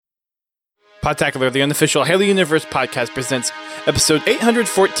Podtacular, the unofficial Halo Universe podcast, presents episode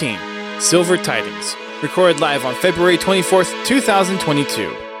 814, Silver Tidings, recorded live on February 24th,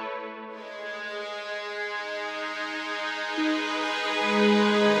 2022.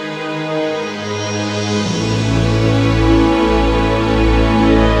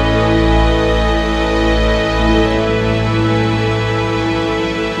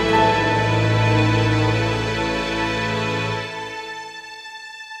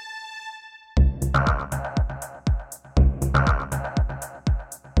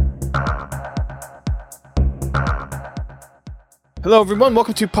 Hello, everyone.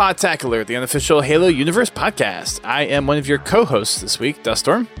 Welcome to Podtacular, the unofficial Halo Universe podcast. I am one of your co-hosts this week,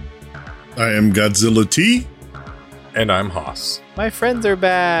 Duststorm. I am Godzilla T. And I'm Haas. My friends are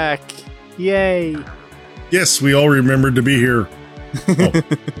back. Yay. Yes, we all remembered to be here. Oh.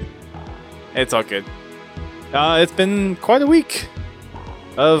 It's all good. It's been quite a week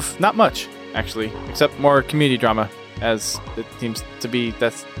of not much, actually, except more community drama, as it seems to be.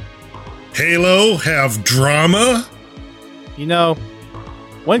 That's Halo have drama? You know,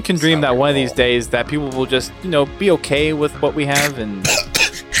 one can dream that one of these days that people will just, be okay with what we have and...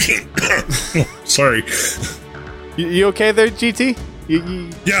 Sorry. You okay there, GT?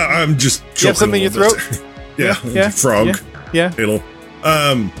 Yeah, I'm just choking. You have something in your throat? Yeah, frog. Yeah. Halo.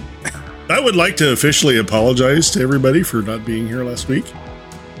 I would like to officially apologize to everybody for not being here last week.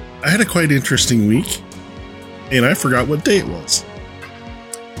 I had a quite interesting week, and I forgot what day it was.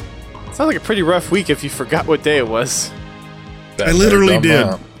 Sounds like a pretty rough week if you forgot what day it was. I literally did.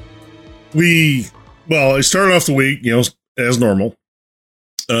 I started off the week, as normal.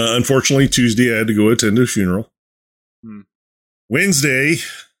 Unfortunately, Tuesday I had to go attend a funeral. Wednesday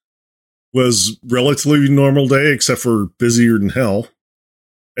was relatively normal day, except for busier than hell.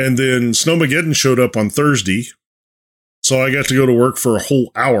 And then Snowmageddon showed up on Thursday. So I got to go to work for a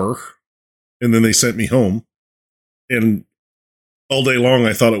whole hour. And then they sent me home. And all day long,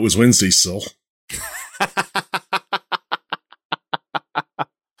 I thought it was Wednesday still.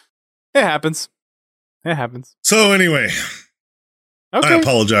 It happens. So anyway, okay. I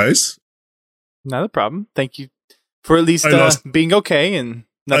apologize. Not a problem. Thank you for at least being okay and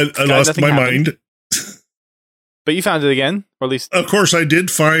I lost my mind. But you found it again, or at least... Of course, I did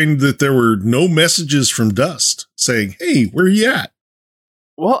find that there were no messages from Dust saying, "Hey, where are you at?"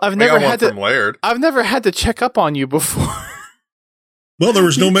 Well, I've never had to check up on you before. Well, there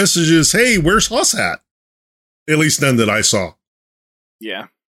was no messages. "Hey, where's Haas at?" At least none that I saw. Yeah.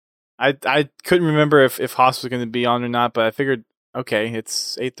 I couldn't remember if Haas was going to be on or not, but I figured, okay,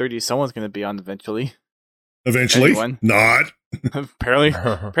 it's 8:30. Someone's going to be on eventually. Eventually? Anyone? Not. Apparently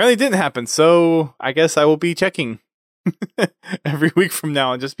it didn't happen. So I guess I will be checking every week from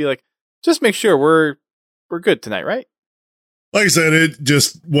now and just be like, just make sure we're good tonight, right? Like I said, it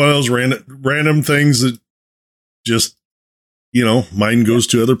just one of those random things that just, mind goes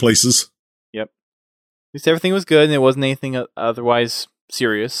to other places. Yep. At least everything was good and it wasn't anything otherwise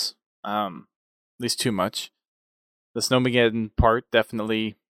serious. At least too much. The Snowmageddon part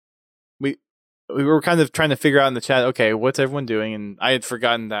definitely. We were kind of trying to figure out in the chat. Okay, what's everyone doing? And I had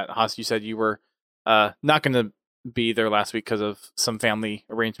forgotten that Haas. You said you were not going to be there last week because of some family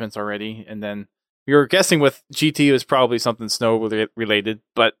arrangements already, and then we were guessing with GT it was probably something snow related.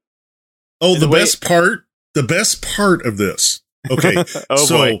 But the best part of this. Okay,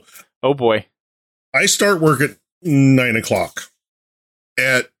 oh boy. I start work at 9:00.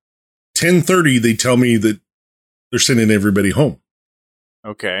 At 10:30, they tell me that they're sending everybody home.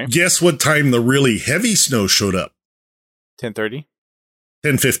 Okay. Guess what time the really heavy snow showed up? 10:30?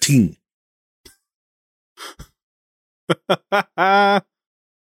 10:15.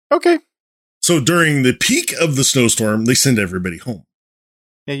 Okay. So during the peak of the snowstorm, they send everybody home.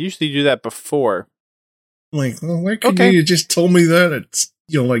 Yeah, usually you do that before. I'm like, well, why couldn't you just told me that at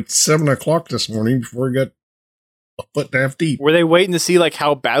 7:00 this morning before it got a foot and a half deep? Were they waiting to see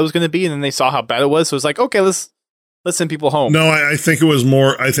how bad it was going to be, and then they saw how bad it was? So it's like, okay, let's send people home. No, I think it was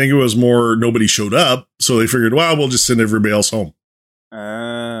more. I think it was more. Nobody showed up, so they figured, well, we'll just send everybody else home.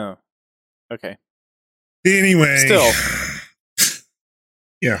 Oh, okay. Anyway, still,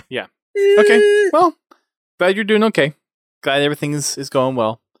 yeah. Okay, well, glad you're doing okay. Glad everything is going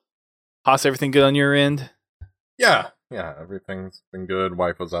well. Haas, everything good on your end? Yeah, everything's been good.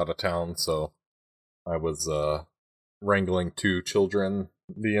 Wife was out of town, so I was wrangling 2 children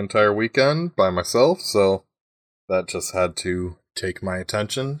the entire weekend by myself, so that just had to take my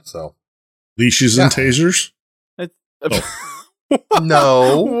attention. So leashes and tasers?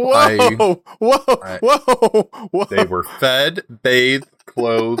 No. Whoa. They were fed, bathed,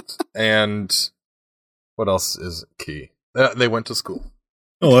 clothed, and what else is key? They went to school.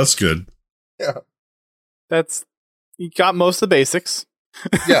 Oh, that's good. Yeah. That's you got most of the basics.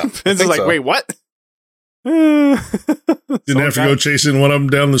 Yeah, It's like, so. wait, what? Didn't have to go chasing one of them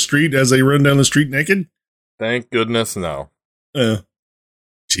down the street as they run down the street naked? Thank goodness, no.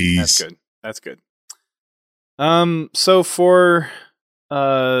 Jeez. That's good. That's good. So for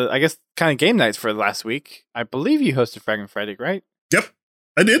I guess kind of game nights for last week, I believe you hosted Frag and Friday, right? Yep,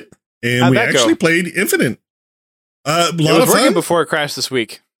 I did. And How'd we that actually go? played Infinite. A It lot was of working fun. before it crashed this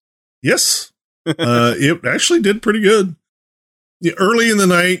week. Yes. It actually did pretty good. Yeah, early in the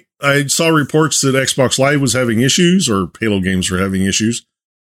night, I saw reports that Xbox Live was having issues, or Halo games were having issues.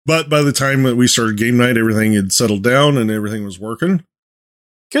 But by the time that we started game night, everything had settled down and everything was working.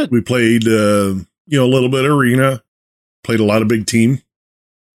 Good. We played, a little bit of Arena, played a lot of Big Team.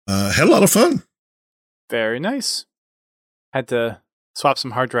 Had a lot of fun. Very nice. Had to swap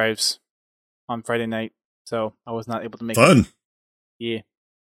some hard drives on Friday night, so I was not able to make it. Fun. Yeah.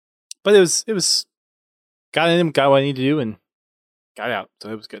 But it was got in, got what I needed to do, and got out, so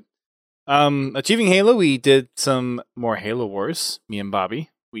it was good. Achieving Halo, we did some more Halo Wars, me and Bobby.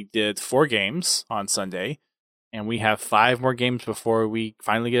 We did 4 games on Sunday, and we have 5 more games before we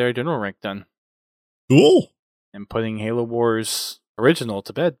finally get our general rank done. Cool. And putting Halo Wars original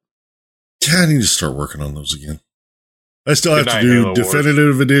to bed. Yeah, I need to start working on those again. I still Good have night, to do Halo Wars.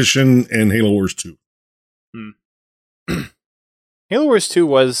 Definitive Edition and Halo Wars 2. Halo Wars 2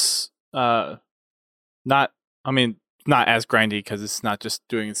 was not as grindy because it's not just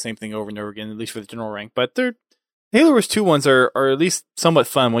doing the same thing over and over again, at least for the general rank. But the Halo Wars 2 ones are at least somewhat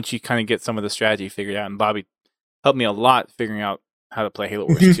fun once you kind of get some of the strategy figured out. And Bobby helped me a lot figuring out how to play Halo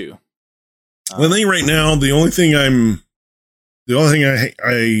Wars 2. Well, I think right now the only thing I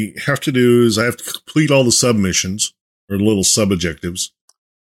have to do is I have to complete all the submissions or little sub objectives,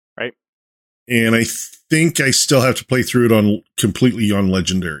 Right. And I think I still have to play through it completely on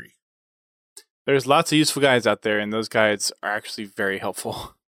Legendary. There's lots of useful guides out there, and those guides are actually very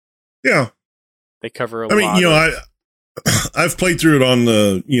helpful. Yeah, They cover a I lot. mean, I've played through it on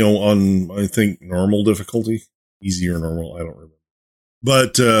on I think normal difficulty, easy or normal, I don't remember,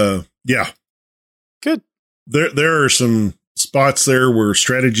 but yeah, Good. There are some spots there where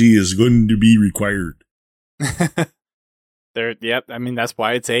strategy is going to be required. Yep. I mean, that's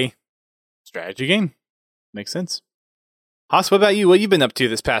why it's a strategy game. Makes sense. Haas, what about you? What have you been up to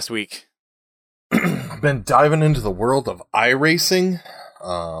this past week? I've been diving into the world of iRacing.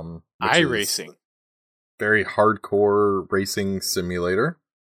 Which is iRacing. very hardcore racing simulator.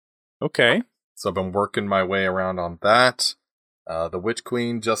 Okay. So I've been working my way around on that. The Witch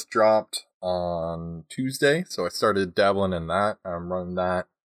Queen just dropped on Tuesday, so I started dabbling in that. I'm running that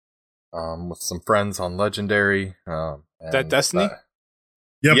with some friends on Legendary. Is that Destiny?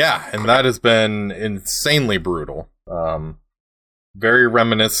 Yep. Yeah, and that has been insanely brutal. Very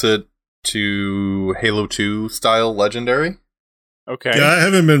reminiscent to Halo 2 style Legendary. Okay. Yeah, I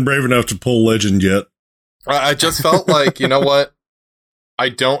haven't been brave enough to pull Legend yet. I just felt like, you know what? I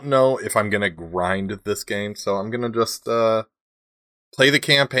don't know if I'm going to grind this game, so I'm going to just play the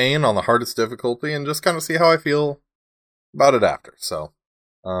campaign on the hardest difficulty and just kind of see how I feel about it after. So,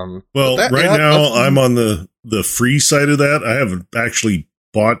 Well, right now I'm on the free side of that. I haven't actually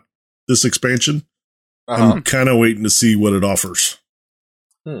bought this expansion. I'm kind of waiting to see what it offers.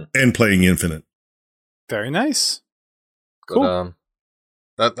 And playing Infinite. Very nice. But, Cool.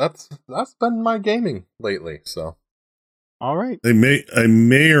 that's been my gaming lately. So All right. I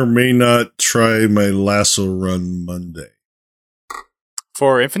may or may not try my Lasso run Monday.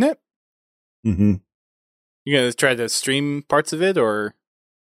 For Infinite, Mm-hmm. you gonna try to stream parts of it or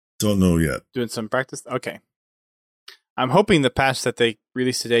Don't know yet. doing some practice? Okay. I'm hoping the patch that they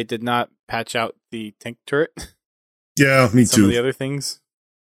released today did not patch out the tank turret. Yeah, me Some of too. the other things.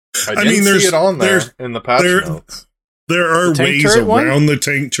 I didn't see it on there in the patch notes. There are The tank ways turret one? around the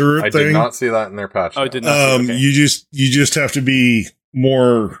tank turret I thing. did not see that in their patch Oh, notes. did not. see it, okay. You just have to be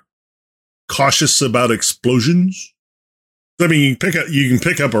more cautious about explosions. I mean, you can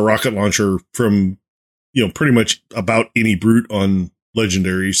pick up a rocket launcher from pretty much about any brute on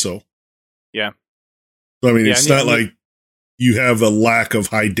Legendary. So Yeah. So, I mean, Yeah, it's not like you have a lack of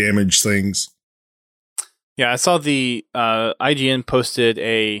high damage things. Yeah, I saw the IGN posted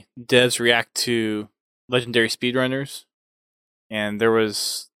a devs react to Legendary speedrunners, and there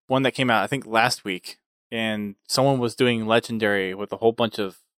was one that came out I think last week, and someone was doing Legendary with a whole bunch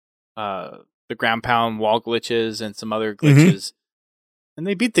of the ground pound wall glitches and some other glitches, and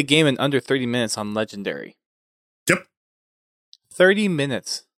they beat the game in under 30 minutes on Legendary. Yep. 30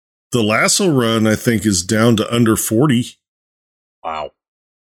 minutes. The Lasso run, I think, is down to under 40. Wow. I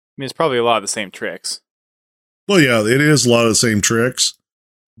mean, it's probably a lot of the same tricks. Well, yeah, it is a lot of the same tricks.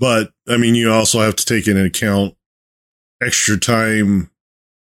 But I mean, you also have to take into account extra time,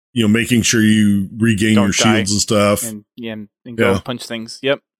 making sure you regain Don't your die. shields and stuff. And go Yeah. punch things.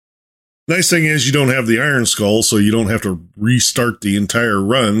 Yep. Nice thing is you don't have the Iron Skull, so you don't have to restart the entire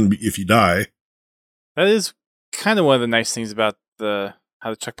run if you die. That is kind of one of the nice things about how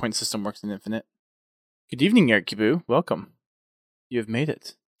the checkpoint system works in Infinite. Good evening, Eric Kibu. Welcome. You have made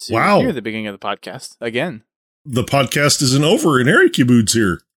it to Wow. here at the beginning of the podcast again. The podcast isn't over, and Eric Kibu's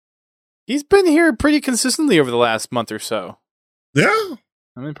here. He's been here pretty consistently over the last month or so. Yeah.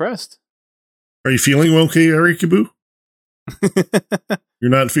 I'm impressed. Are you feeling okay, Eric Kibu?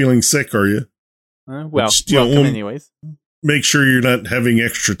 You're not feeling sick, are you? Well, Just, welcome anyways. Make sure you're not having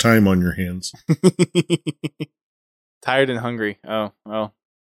extra time on your hands. Tired and hungry. Oh, well.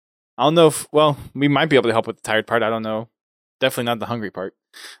 I don't know if, we might be able to help with the tired part. I don't know. Definitely not the hungry part.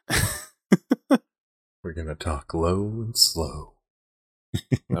 We're gonna talk low and slow.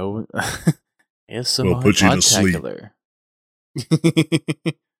 No. ASMR We'll put you to sleep. Podtacular.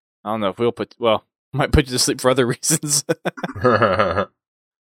 I don't know if might put you to sleep for other reasons. Other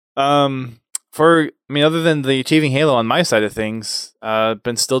than the Achieving Halo on my side of things,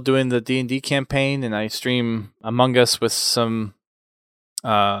 been still doing the D&D campaign, and I stream Among Us with some,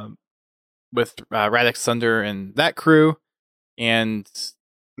 with Radix Thunder and that crew, and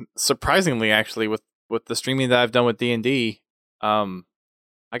surprisingly, actually, with the streaming that I've done with D&D, I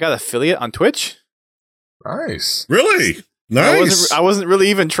got affiliate on Twitch. Nice. Really? Nice. I wasn't really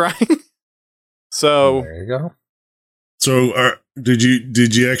even trying. So There you go. So, did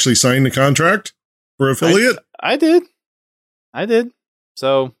you actually sign the contract for affiliate? I did.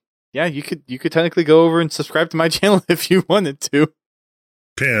 So yeah, you could technically go over and subscribe to my channel if you wanted to.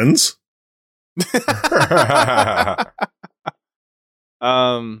 Pens.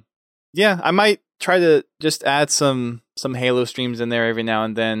 Yeah, I might try to just add some Halo streams in there every now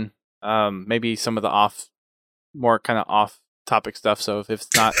and then. Maybe some of the more kind of off topic stuff. So if it's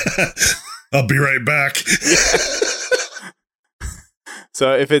not, I'll be right back.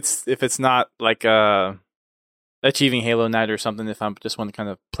 so if it's not like Achieving Halo night or something, if I just want to kind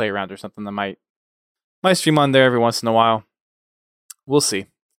of play around or something, I might stream on there every once in a while. We'll see.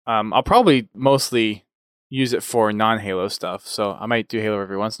 I'll probably mostly use it for non-Halo stuff, so I might do Halo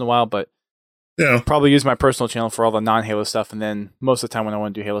every once in a while, but Yeah. probably use my personal channel for all the non-Halo stuff, and then most of the time when I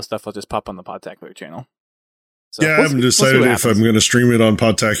want to do Halo stuff, I'll just pop on the Podtacular channel. So Yeah, I we'll haven't see- we'll see decided what if I'm happens. going to stream it on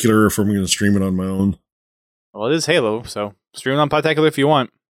Podtacular or if I'm going to stream it on my own. Well, it is Halo, so stream it on Podtacular if you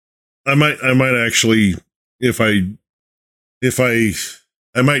want. I might actually, I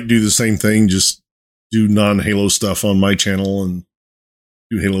might do the same thing, just do non-Halo stuff on my channel and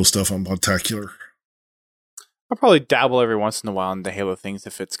do Halo stuff on Podtacular. I'll probably dabble every once in a while in the Halo things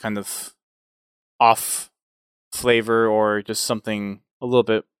if it's kind of off flavor or just something a little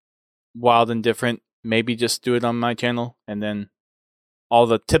bit wild and different. Maybe just do it on my channel, and then all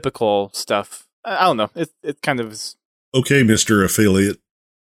the typical stuff. I don't know. It kind of is. Okay, Mr. Affiliate.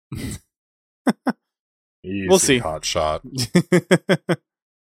 Easy, We'll see. Hot shot.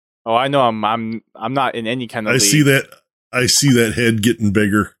 Oh, I know. I'm not in any kind of. I league. see that head getting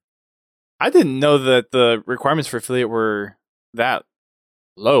bigger. I didn't know that the requirements for affiliate were that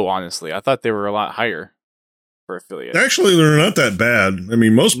low. Honestly, I thought they were a lot higher for affiliate. Actually, they're not that bad. I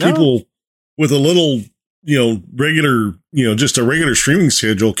mean, most No. people with a little, regular, just a regular streaming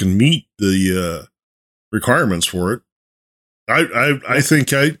schedule can meet the requirements for it. I think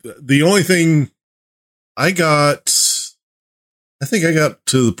the only thing I think I got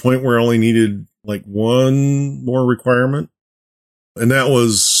to the point where I only needed like one more requirement, and that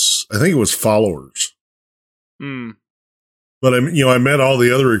was, I think it was followers. Hmm. But I met all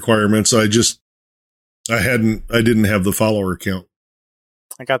the other requirements. I didn't have the follower count.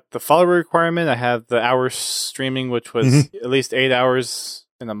 I got the follower requirement. I have the hours streaming, which was at least 8 hours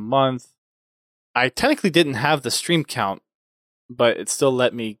in a month. I technically didn't have the stream count, but it still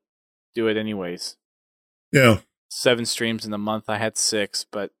let me do it anyways. Yeah. 7 streams in a month. I had 6,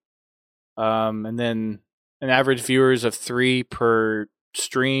 but and then an average viewers of 3 per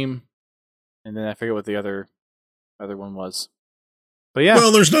stream, and then I forget what the other one was. But yeah,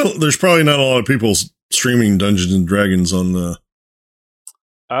 Well, there's probably not a lot of people streaming Dungeons and Dragons on the.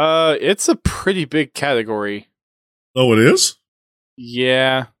 it's a pretty big category. Oh, it is?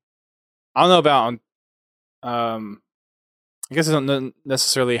 Yeah, I don't know about I guess I don't know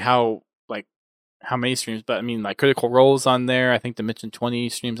necessarily how many streams, but I mean, like, Critical Role's on there. I think Dimension 20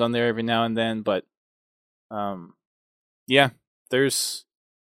 streams on there every now and then, but yeah,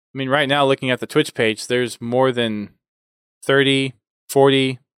 right now, looking at the Twitch page, there's more than 30,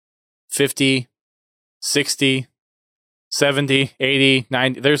 40, 50, 60, 70, 80,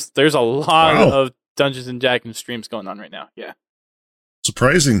 90. There's a lot Wow. of Dungeons and Dragons streams going on right now. Yeah.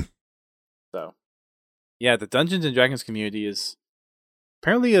 Surprising. So, yeah, the Dungeons and Dragons community is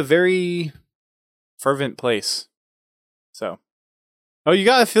apparently a very fervent place. So, oh, you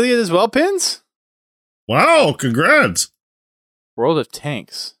got affiliate as well, Pins? Wow, congrats. World of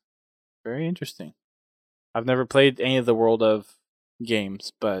Tanks. Very interesting. I've never played any of the World of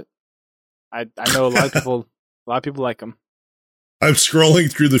games, but I know a lot of people like them. I'm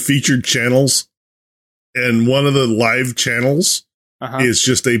scrolling through the featured channels, and one of the live channels is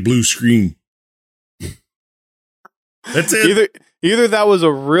just a blue screen. That's it. Either that was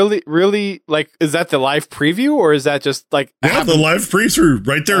a really like, is that the live preview or is that just like Yeah, the live preview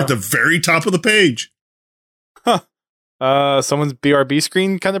right there at the very top of the page. Someone's BRB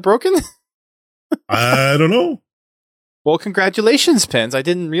screen kind of broken? I don't know. Well, congratulations, Pens. I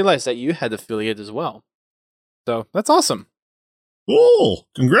didn't realize that you had affiliate as well. So that's awesome. Cool.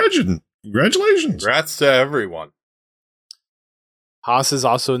 Congratulations. Congrats to everyone. Haas is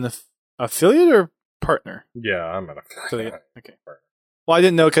also an affiliate or partner? Yeah, I'm an affiliate. Okay. Well, I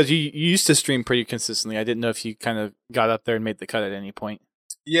didn't know because you used to stream pretty consistently. I didn't know if you kind of got up there and made the cut at any point.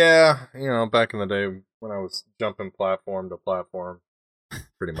 Yeah, back in the day when I was jumping platform to platform,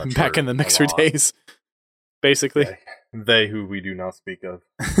 pretty much. Back in the Mixer days, basically. They who we do not speak of.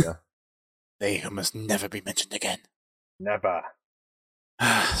 Yeah. They who must never be mentioned again. Never.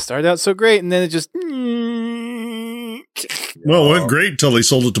 Started out so great, and then it just... Well, it went great until they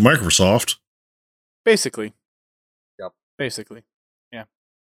sold it to Microsoft. Basically. Yep. Basically. Yeah.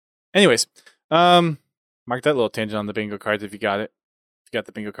 Anyways, mark that little tangent on the bingo cards if you got it. If you got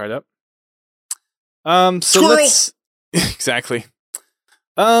the bingo card up. So Squirrel! let's... Exactly.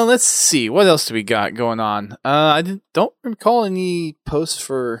 Let's see. What else do we got going on? I don't recall any posts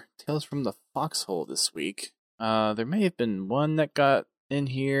for Tales from the Foxhole this week. There may have been one that got in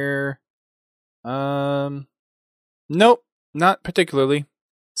here. Nope, not particularly.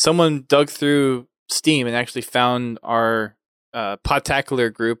 Someone dug through Steam and actually found our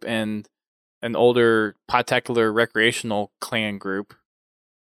Podtacular group and an older Podtacular recreational clan group.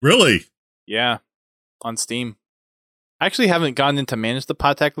 Really? Yeah, on Steam. I actually haven't gotten in to manage the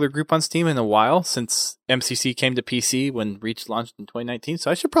Podtacular group on Steam in a while since MCC came to PC when Reach launched in 2019, so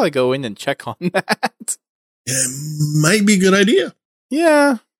I should probably go in and check on that. It might be a good idea.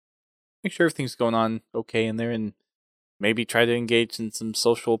 Yeah. Make sure everything's going on okay in there and maybe try to engage in some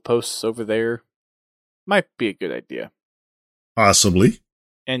social posts over there. Might be a good idea. Possibly.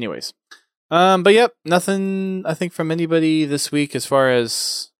 Anyways. But yep, nothing I think from anybody this week as far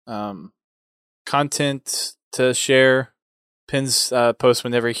as content to share. Pins post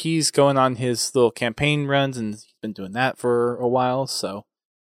whenever he's going on his little campaign runs, and he's been doing that for a while. So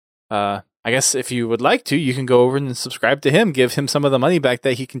I guess if you would like to, you can go over and subscribe to him, give him some of the money back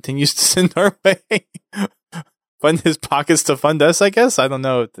that he continues to send our way. Fund his pockets to fund us, I guess. I don't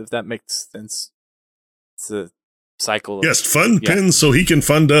know if that makes sense. It's a cycle. Yes, fund Pins so he can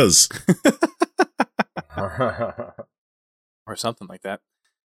fund us. Or something like that.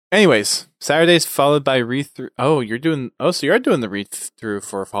 Anyways, Saturdays followed by read-through. So you are doing the read-through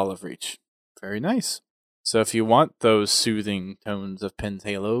for Fall of Reach. Very nice. So if you want those soothing tones of Pins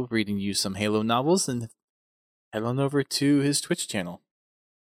Halo, reading you some Halo novels, then head on over to his Twitch channel.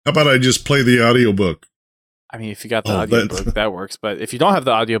 How about I just play the audiobook? I mean, if you got the audiobook, that works. But if you don't have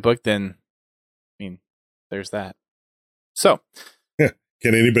the audiobook, then, I mean, there's that. So.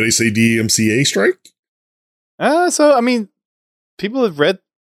 Can anybody say DMCA strike? So, I mean, people have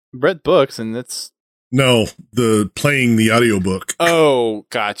read books, and it's... No, playing the audiobook. Oh,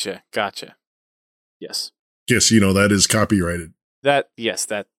 gotcha. Yes. Yes, that is copyrighted. Yes,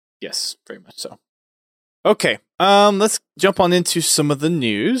 very much so. Okay, let's jump on into some of the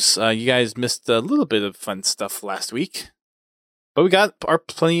news. You guys missed a little bit of fun stuff last week, but we got our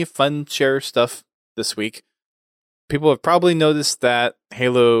plenty of fun share stuff this week. People have probably noticed that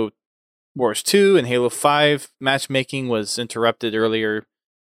Halo Wars 2 and Halo 5 matchmaking was interrupted earlier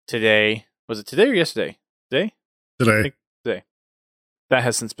today. Was it today or yesterday? Today? Today. Today. That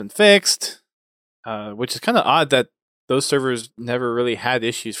has since been fixed, which is kind of odd that those servers never really had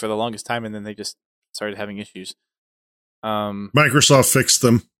issues for the longest time, and then they just started having issues. Microsoft fixed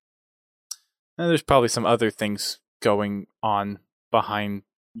them. And there's probably some other things going on behind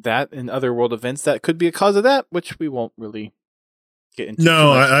that in other world events that could be a cause of that, which we won't really get into.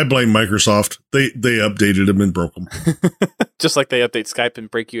 No, I blame Microsoft. They updated them and broke them. Just like they update Skype and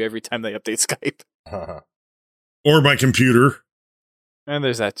break you every time they update Skype. Or my computer. And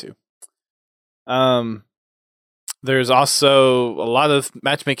there's that too. There's also a lot of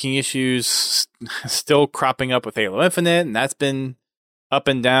matchmaking issues still cropping up with Halo Infinite, and that's been up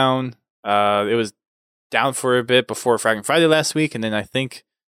and down. It was down for a bit before Fragging Friday last week, and then I think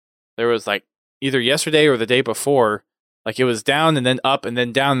there was like either yesterday or the day before, like it was down and then up and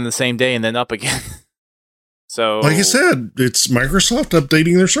then down in the same day and then up again. So, like I said, it's Microsoft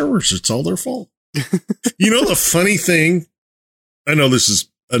updating their servers. It's all their fault. You know, the funny thing, I know this is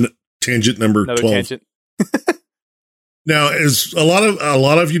a tangent number another 12. tangent. Now, as a lot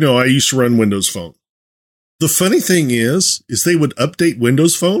of you know, I used to run Windows Phone. The funny thing is they would update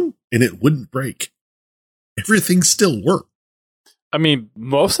Windows Phone and it wouldn't break. Everything still worked. I mean,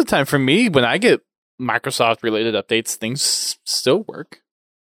 most of the time for me, when I get Microsoft related updates, things still work.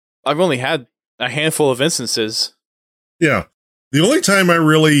 I've only had a handful of instances. Yeah. The only time I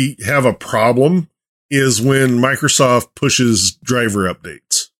really have a problem is when Microsoft pushes driver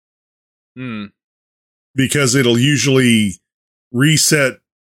updates. Because it'll usually reset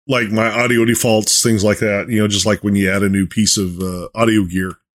like my audio defaults, things like that. You know, just like when you add a new piece of audio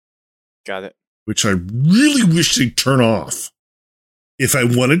gear. Got it. Which I really wish they'd turn off. If I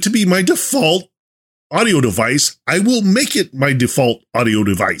want it to be my default audio device, I will make it my default audio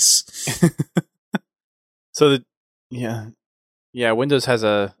device. So yeah, Windows has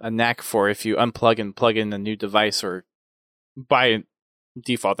a knack for if you unplug and plug in a new device, or by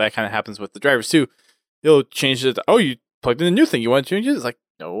default, that kind of happens with the drivers too. It'll change it. Oh, you plugged in a new thing. You want to change it? It's like,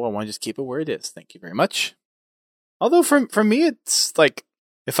 no, I want to just keep it where it is. Thank you very much. Although for me, it's like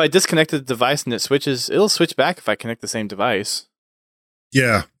if I disconnect the device and it switches, it'll switch back if I connect the same device.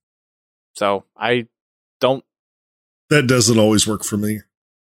 Yeah. So I don't. That doesn't always work for me.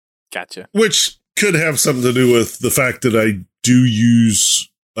 Gotcha. Which could have something to do with the fact that I do use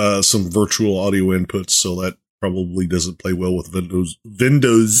some virtual audio inputs, so that probably doesn't play well with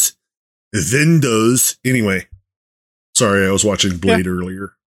Windows. Anyway, sorry, I was watching Blade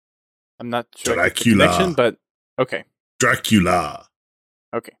earlier. I'm not sure Dracula. the connection, but okay. Dracula.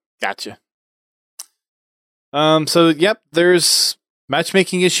 Okay, gotcha. So yep, there's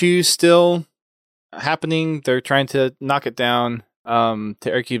matchmaking issues still happening. They're trying to knock it down. To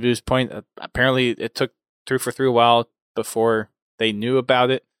Eric Blue's point, apparently it took 343 a while before they knew about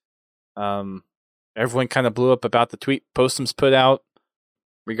it. Everyone kind of blew up about the tweet Postums put out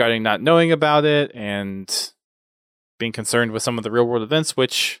regarding not knowing about it and being concerned with some of the real world events,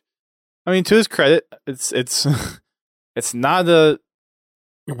 which, I mean, to his credit, it's it's not a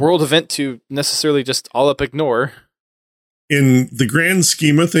world event to necessarily just all up ignore. In the grand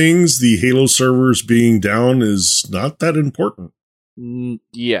scheme of things, the Halo servers being down is not that important.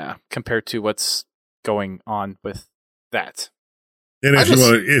 Yeah, compared to what's going on with that. And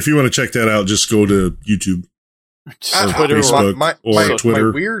if you want to check that out, just go to YouTube. Twitter, Facebook, Twitter.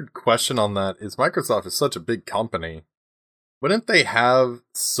 My weird question on that is Microsoft is such a big company. Wouldn't they have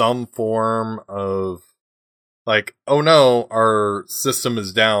some form of like, oh no, our system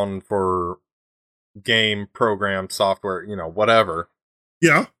is down for game, program, software, you know, whatever.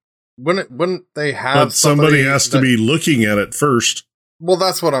 Yeah. Wouldn't they have but somebody has to be looking at it first. Well,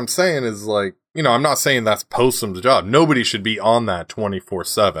 that's what I'm saying is like, you know, I'm not saying that's Postum's job. Nobody should be on that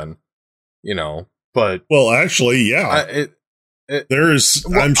 24/7, you know, but. Well, actually, yeah.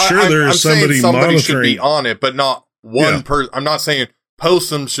 I'm sure there's somebody monitoring. Should be on it, but not one person. I'm not saying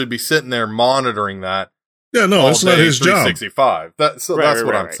Postum should be sitting there monitoring that. Yeah, no, it's not his job. 365. That's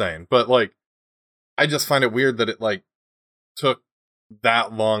what I'm saying. But like, I just find it weird that it like took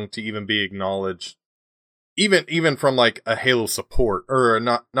that long to even be acknowledged. Even from like a Halo support, or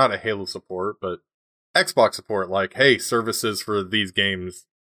not a Halo support, but Xbox support, like, hey, services for these games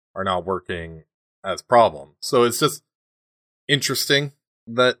are not working as problems. So it's just interesting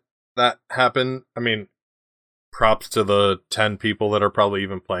that happened. I mean, props to the 10 people that are probably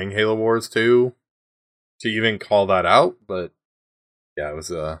even playing Halo Wars 2 to even call that out, but yeah, it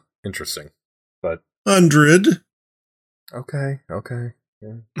was interesting. But 100. Okay.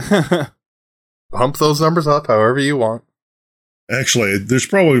 Yeah. Pump those numbers up however you want. Actually, there's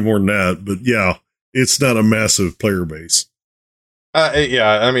probably more than that, but yeah, it's not a massive player base.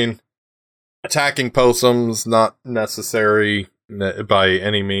 Yeah, I mean, attacking Postums not necessary by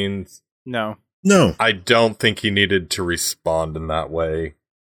any means. No. I don't think he needed to respond in that way.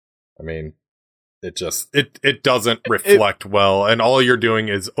 I mean, it just it doesn't reflect well, and all you're doing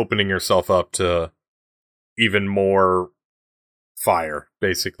is opening yourself up to even more fire,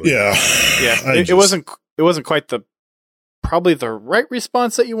 basically. Yeah. It wasn't quite probably the right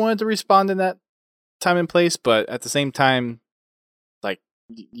response that you wanted to respond in that time and place, but at the same time, like,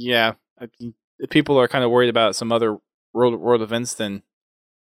 yeah, if people are kind of worried about some other world events, then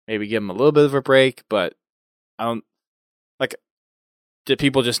maybe give them a little bit of a break. But I don't. did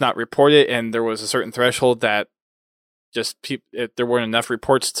people just not report it, and there was a certain threshold that just if there weren't enough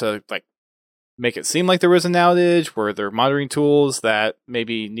reports to like make it seem like there was an outage? Were there monitoring tools that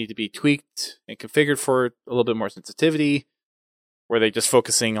maybe need to be tweaked and configured for a little bit more sensitivity? Were they just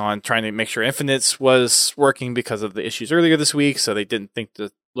focusing on trying to make sure Infinites was working because of the issues earlier this week, so they didn't think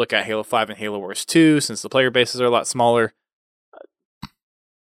to look at Halo 5 and Halo Wars 2 since the player bases are a lot smaller?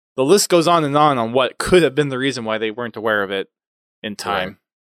 The list goes on what could have been the reason why they weren't aware of it in time. Right.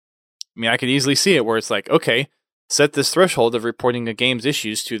 I mean, I could easily see it where it's like, okay, set this threshold of reporting a game's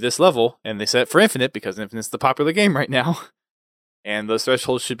issues to this level, and they set it for Infinite because Infinite's the popular game right now. And those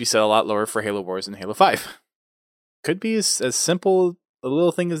thresholds should be set a lot lower for Halo Wars and Halo 5. Could be as simple a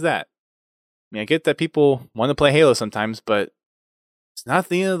little thing as that. I mean, I get that people want to play Halo sometimes, but it's not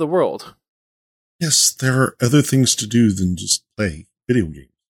the end of the world. Yes, there are other things to do than just play video games.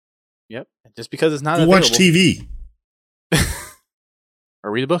 Yep. Just because it's not available. Watch TV. Or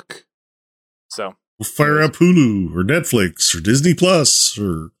read a book. So. We'll fire up Hulu or Netflix or Disney Plus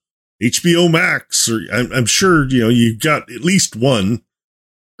or HBO Max, or I'm sure, you've got at least one.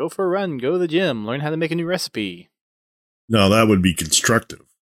 Go for a run, go to the gym, learn how to make a new recipe. No, that would be constructive.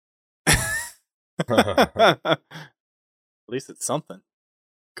 At least it's something.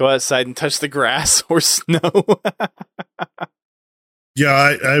 Go outside and touch the grass or snow.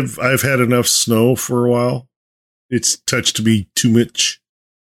 Yeah, I've had enough snow for a while. It's touched me too much.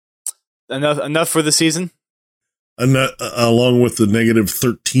 Enough for the season? Along with the negative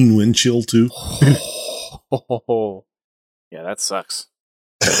 13 wind chill, too. Yeah, that sucks.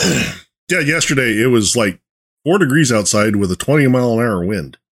 Yeah, yesterday it was like 4 degrees outside with a 20-mile-an-hour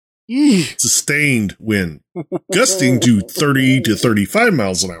wind. Sustained wind. Gusting to 30 to 35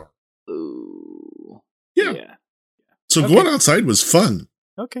 miles an hour. Ooh. Yeah. So going outside was fun.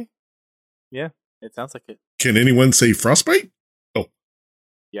 Okay. Yeah, it sounds like it. Can anyone say frostbite? Oh.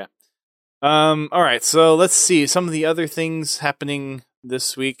 Yeah. All right, so let's see some of the other things happening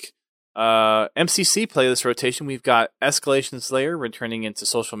this week. MCC playlist rotation. We've got Escalation Slayer returning into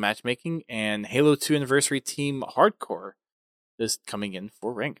social matchmaking, and Halo 2 Anniversary Team Hardcore is coming in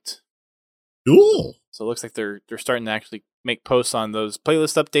for ranked. Cool. So it looks like they're starting to actually make posts on those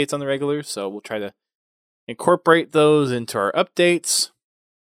playlist updates on the regular. So we'll try to incorporate those into our updates.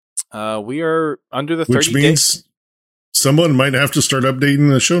 We are under the 30 Which means someone might have to start updating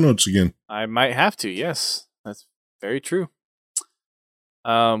the show notes again. I might have to. Yes, that's very true.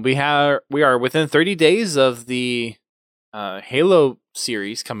 We are within 30 days of the Halo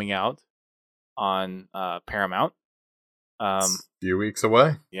series coming out on Paramount. A few weeks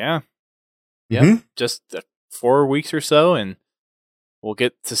away. Yeah. Yeah. Just 4 weeks or so, and we'll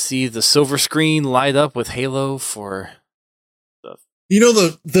get to see the silver screen light up with Halo for the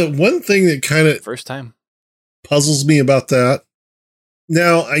the one thing that kind of first time puzzles me about that.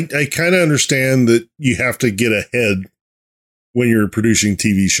 Now, I kind of understand that you have to get ahead when you're producing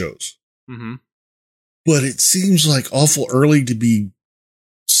TV shows. Mm-hmm. But it seems like awful early to be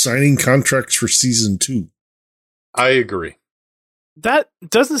signing contracts for season 2. I agree. That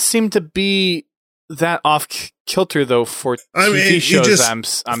doesn't seem to be that off kilter though for TV shows.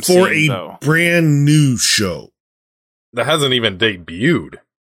 I'm for seeing, a brand new show that hasn't even debuted.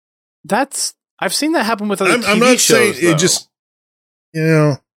 I've seen that happen with other TV I'm not shows. Saying it just,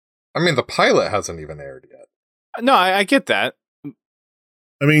 I mean, the pilot hasn't even aired yet. No, I get that.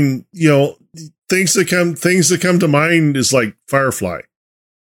 I mean, things that come to mind is like Firefly.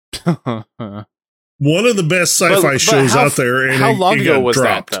 One of the best sci-fi shows out there. And how long ago was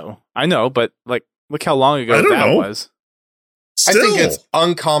dropped. that, though? I know, but look how long ago that was. Still. I think it's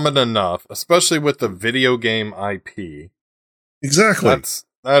uncommon enough, especially with the video game IP. Exactly.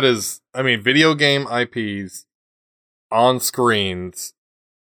 That is, I mean, video game IPs on screens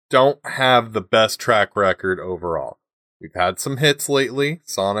don't have the best track record overall. We've had some hits lately,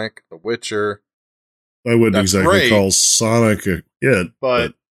 Sonic, The Witcher. I wouldn't exactly call Sonic a hit,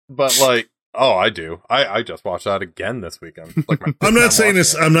 but like, oh, I do. I just watched that again this weekend. Like I'm not saying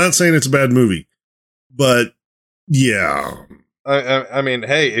it's a bad movie, but yeah. I mean,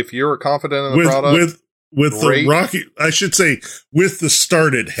 hey, if you're confident in the product, with the rocket, I should say, with the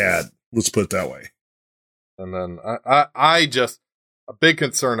start it had. Let's put it that way. And then I just a big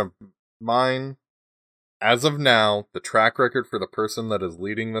concern of mine. As of now, the track record for the person that is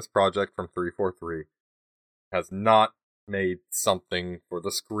leading this project from 343 has not made something for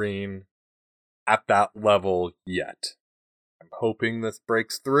the screen at that level yet. I'm hoping this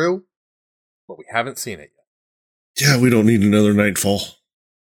breaks through, but we haven't seen it yet. Yeah, we don't need another Nightfall.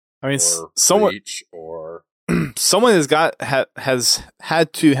 I mean, or someone has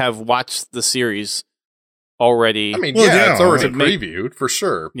had to have watched the series already. I mean, Well, yeah, yeah, it's already to make- previewed for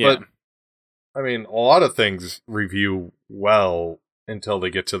sure. Yeah. But I mean, a lot of things review well until they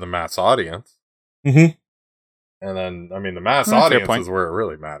get to the mass audience. Mm-hmm. And then, I mean, the mass Fair audience point. is where it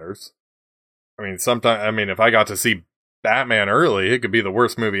really matters. I mean, if I got to see Batman early, it could be the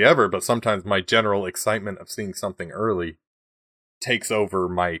worst movie ever, but sometimes my general excitement of seeing something early takes over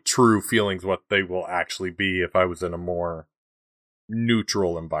my true feelings, what they will actually be if I was in a more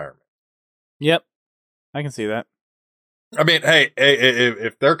neutral environment. Yep, I can see that. I mean, hey,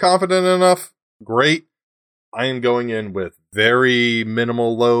 if they're confident enough, great. I am going in with very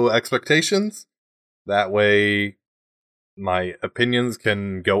minimal low expectations. That way, my opinions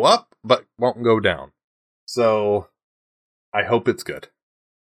can go up, but won't go down. So, I hope it's good.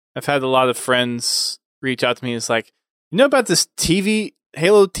 I've had a lot of friends reach out to me. It's like, you know about this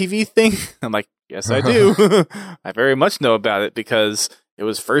Halo TV thing? I'm like, yes, I do. I very much know about it because it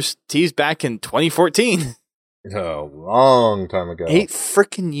was first teased back in 2014. A long time ago. 8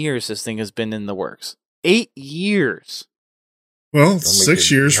 freaking years this thing has been in the works. 8 years. Well, And we 6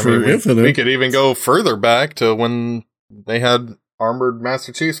 could- years I for mean, Infinite. We could even go further back to when they had armored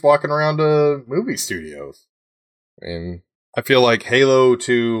Master Chiefs walking around movie studios. And I feel like Halo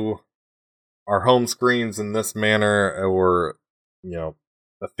to our home screens in this manner, or,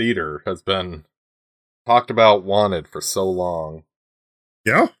 a theater, has been talked about, wanted for so long.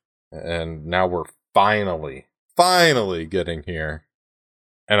 Yeah. And now we're finally getting here.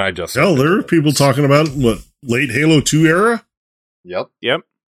 And I just... Hell, there are people talking about, late Halo 2 era? Yep. Yep.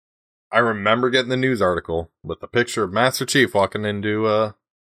 I remember getting the news article with the picture of Master Chief walking into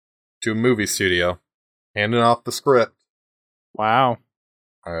to a movie studio, handing off the script. Wow.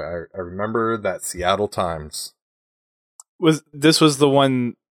 I remember that Seattle Times. This was the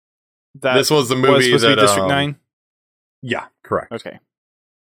one that This was the was movie supposed to that be District 9? Yeah, correct. Okay.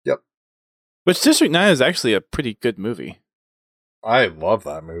 Yep. Which District 9 is actually a pretty good movie. I love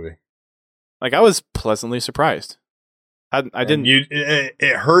that movie. Like, I was pleasantly surprised. I didn't...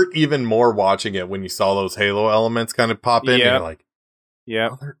 It hurt even more watching it when you saw those Halo elements kind of pop in. And Yeah. you're like, Yeah.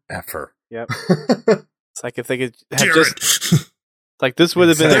 mother effer. Yep. It's like if they could have Damn just... it. Like, this would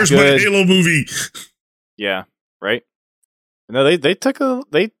have been a There's my good... Halo movie. Yeah, right? No,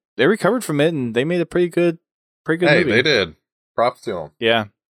 they recovered from it, and they made a pretty good Hey, movie. they did. Props to them. Yeah.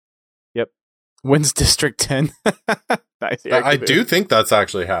 Yep. Wins District 10. Nice. I do think that's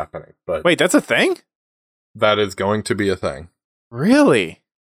actually happening, but Wait, that's a thing? that is going to be a thing. Really?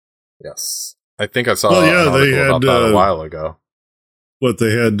 Yes. I think I saw Well, yeah, an article they about had, that a while ago. What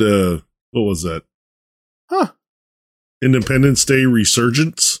they had, what was that? Huh. Independence Day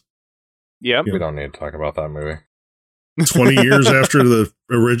Resurgence? Yep. We don't need to talk about that movie. 20 years after the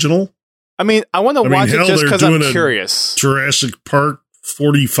original? I mean, I want to watch hell, it just they're because I'm doing a curious. Jurassic Park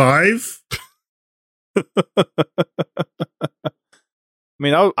 45? I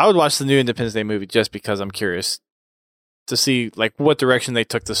mean, I would watch the new Independence Day movie just because I'm curious to see like what direction they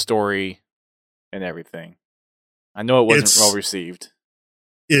took the story and everything. I know it wasn't It's- well received.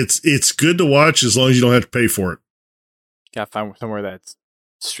 It's good to watch as long as you don't have to pay for it. Gotta find somewhere that's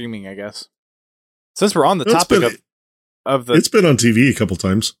streaming, I guess. Since we're on the Well, it's topic been- of the It's been on TV a couple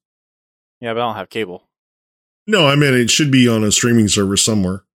times. yeah, but I don't have cable. No, I mean, it should be on a streaming service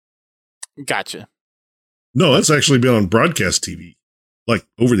somewhere. Gotcha. No, it's actually been on broadcast TV, like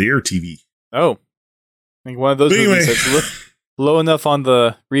over-the-air TV. Oh, I think one of those But movies anyway. that's low enough on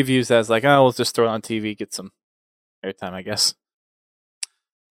the reviews that's like, oh, we'll just throw it on TV, get some airtime, I guess.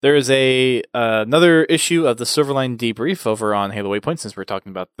 There is another issue of the Silverline Debrief over on Halo Waypoint, since we're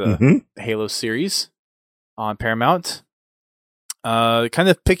talking about the Mhm. Halo series on Paramount. Kind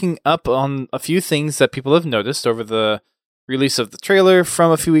of picking up on a few things that people have noticed over the release of the trailer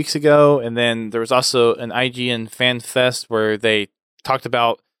from a few weeks ago, and then there was also an IGN Fan Fest where they talked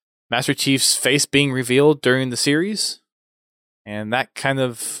about Master Chief's face being revealed during the series, and that kind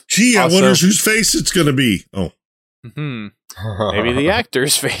of Gee, I also- wonder whose face it's going to be. Oh, maybe the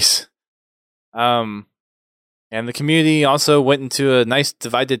actor's face. And the community also went into a nice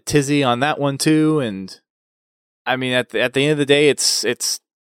divided tizzy on that one too, and I mean at the end of the day, it's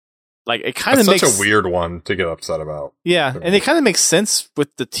like it kind of That's makes such a weird one to get upset about. yeah, and it kind of makes sense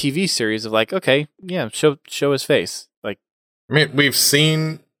with the TV series of like, okay, yeah, show his face. Like, I mean, we've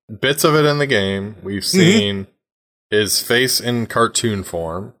seen bits of it in the game. We've seen his face in cartoon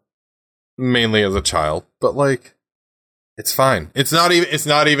form, mainly as a child. But like, it's fine. It's not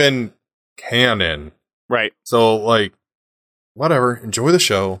even canon. right? So like, whatever. Enjoy the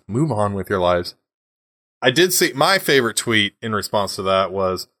show. Move on with your lives. I did see my favorite tweet in response to that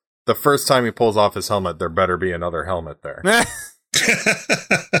was the first time he pulls off his helmet, there better be another helmet there.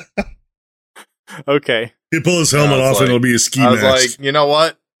 Okay. He'd pull his helmet off and it'll be a ski mask. I was like, you know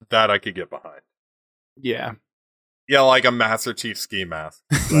what? That I could get behind. Yeah. Yeah, like a Master Chief ski mask.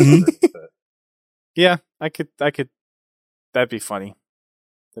 Yeah, I could. That'd be funny.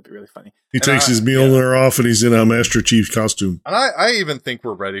 That'd be really funny. He takes his Mjolnir off and he's in a Master Chief costume. And I even think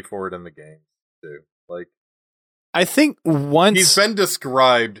we're ready for it in the game, too. Like, I think once he's been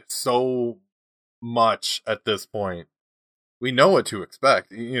described so much at this point, we know what to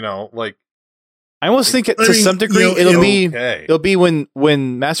expect. You know, like I almost think to some degree it'll be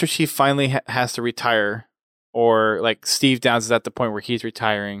when Master Chief finally has to retire, or like Steve Downes is at the point where he's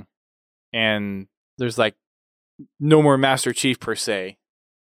retiring, and there's like no more Master Chief per se.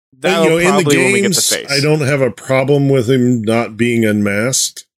 That'll in the games, when we get the face. I don't have a problem with him not being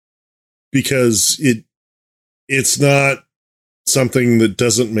unmasked because it's not something that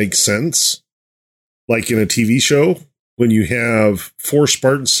doesn't make sense. Like in a TV show, when you have 4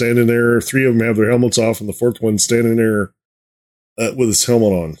 Spartans standing there, 3 of them have their helmets off, and the 4th one standing there with his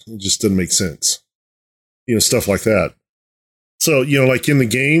helmet on. It just doesn't make sense. Stuff like that. So, like in the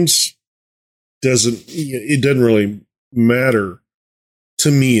games, it doesn't really matter. To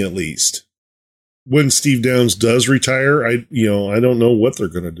me, at least, when Steve Downes does retire, I don't know what they're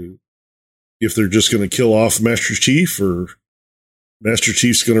going to do. If they're just going to kill off Master Chief, or Master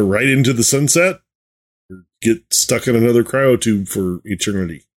Chief's going to ride into the sunset, or get stuck in another cryotube for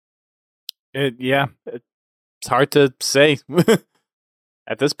eternity. It's hard to say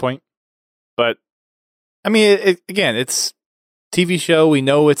at this point. But I mean, again, it's TV show. We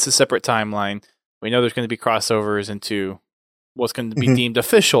know it's a separate timeline. We know there's going to be crossovers into what's going to be deemed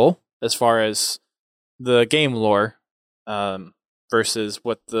official as far as the game lore versus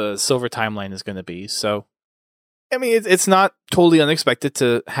what the Silver timeline is going to be. So, I mean, it's not totally unexpected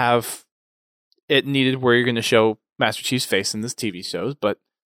to have it needed where you're going to show Master Chief's face in this TV shows, but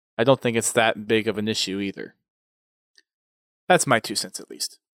I don't think it's that big of an issue either. That's my 2 cents, at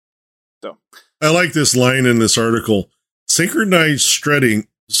least. So, I like this line in this article. Synchronized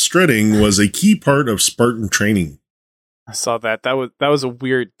strutting was a key part of Spartan training. I saw that. That was a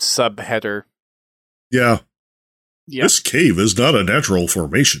weird subheader. Yeah. This cave is not a natural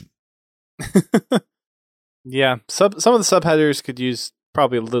formation. Yeah. Some of the subheaders could use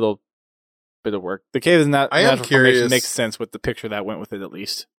probably a little bit of work. The cave is not natural formation. Makes sense with the picture that went with it, at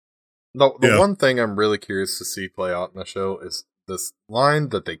least. The one thing I'm really curious to see play out in the show is this line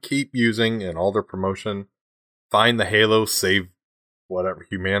that they keep using in all their promotion. Find the Halo, save whatever,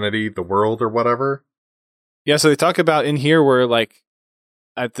 humanity, the world, or whatever. Yeah, so they talk about in here where, like,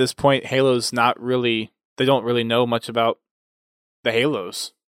 at this point, Halo's not really, they don't really know much about the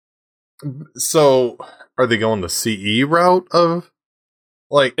Halos. So, are they going the CE route of,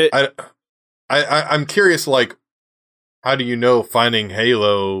 like, I'm curious, like, how do you know finding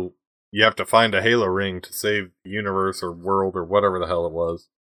Halo, you have to find a Halo ring to save the universe or world or whatever the hell it was?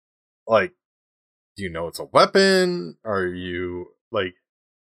 Like, do you know it's a weapon? Are you, like,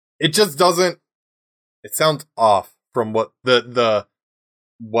 it just doesn't, it sounds off from what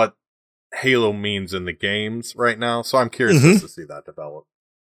what Halo means in the games right now. So I'm curious to see that develop.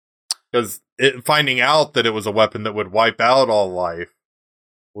 Because finding out that it was a weapon that would wipe out all life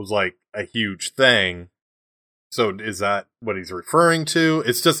was like a huge thing. So is that what he's referring to?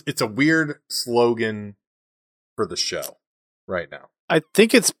 It's a weird slogan for the show right now. I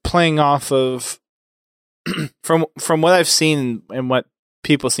think it's playing off of from what I've seen and what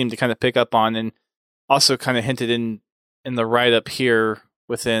people seem to kind of pick up on, and also kind of hinted in the write-up here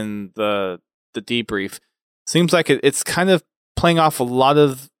within the debrief. Seems like it's kind of playing off a lot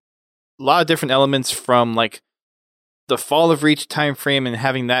of different elements from like the Fall of Reach time frame and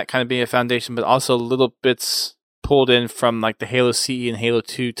having that kind of be a foundation, but also little bits pulled in from like the Halo CE and Halo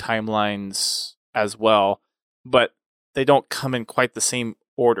 2 timelines as well. But they don't come in quite the same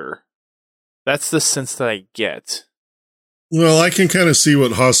order. That's the sense that I get. Well, I can kind of see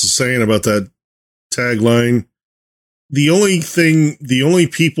what Haas is saying about that tagline. The only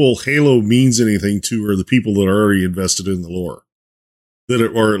people Halo means anything to are the people that are already invested in the lore,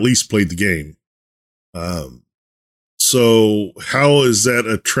 or at least played the game. So how is that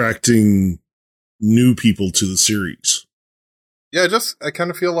attracting new people to the series? Yeah, I kind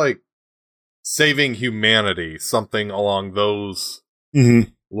of feel like saving humanity, something along those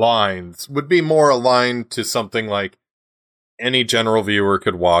lines, would be more aligned to something like any general viewer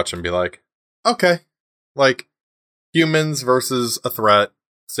could watch and be like, okay, like humans versus a threat,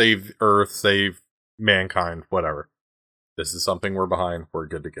 save Earth, save mankind, whatever. This is something we're behind, we're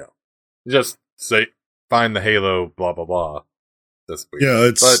good to go. Just say, find the Halo, blah, blah, blah. This week. Yeah,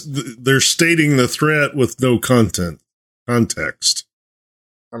 they're stating the threat with no context.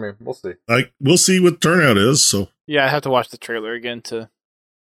 I mean, we'll see. We'll see what the turnout is. So Yeah, I have to watch the trailer again to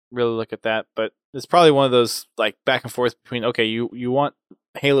really look at that. But it's probably one of those like back and forth between, okay, you want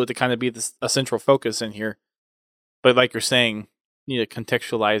Halo to kind of be a central focus in here, but like you're saying, you need to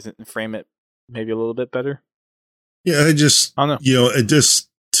contextualize it and frame it maybe a little bit better. yeah, I don't know. it just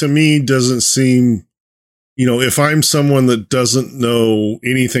to me doesn't seem, if I'm someone that doesn't know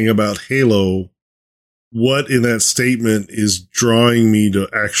anything about Halo, what in that statement is drawing me to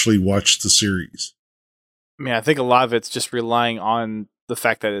actually watch the series? I mean, I think a lot of it's just relying on the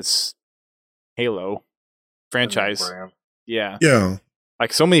fact that it's Halo franchise. Yeah. Yeah.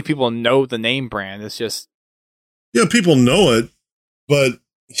 Like so many people know the name brand. It's just. Yeah, people know it, but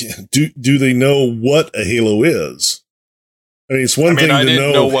do they know what a Halo is? I mean, it's one thing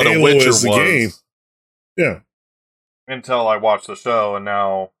to know what Halo a Witcher is the game. Yeah. Until I watched the show, and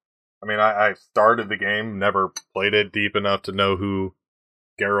now, I mean, I started the game, never played it deep enough to know who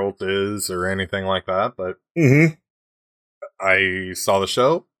Geralt is or anything like that, but I saw the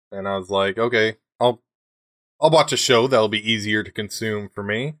show, and I was like, okay, I'll watch a show that'll be easier to consume for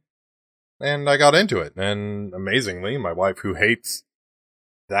me. And I got into it, and amazingly, my wife, who hates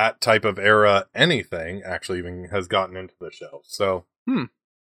that type of era anything, actually even has gotten into the show. So,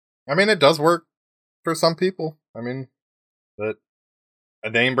 I mean, it does work for some people. I mean, but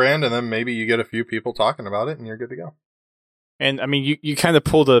a name brand, and then maybe you get a few people talking about it, and you're good to go. And I mean, you kind of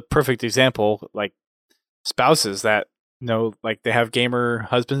pulled a perfect example, like spouses that like they have gamer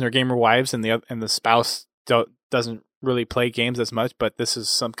husbands or gamer wives, and the spouse doesn't really play games as much, but this is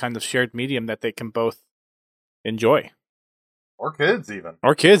some kind of shared medium that they can both enjoy. Or kids, even.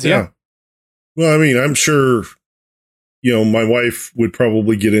 Or kids, yeah. Well, I mean, I'm sure, my wife would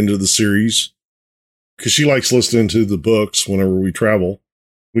probably get into the series because she likes listening to the books whenever we travel.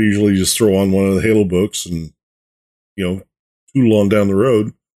 We usually just throw on one of the Halo books and, toodle on down the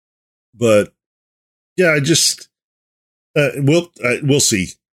road. But, yeah, we'll see.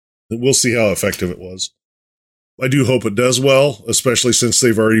 We'll see how effective it was. I do hope it does well, especially since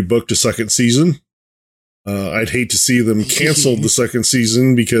they've already booked a second season. I'd hate to see them cancel the second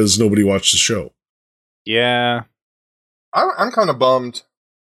season because nobody watched the show. Yeah. I'm kind of bummed.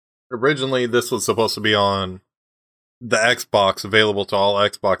 Originally, this was supposed to be on the Xbox, available to all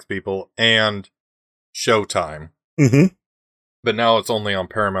Xbox people, and Showtime. Mm-hmm. But now it's only on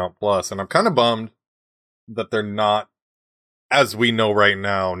Paramount Plus, and I'm kind of bummed that they're not, as we know right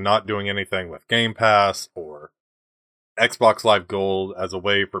now, not doing anything with Game Pass or Xbox Live Gold as a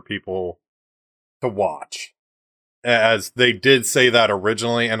way for people to watch. As they did say that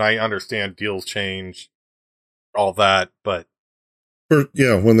originally, and I understand deals change, all that, but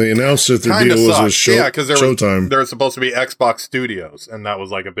when they announced it, their deal was with Showtime. There was supposed to be Xbox Studios, and that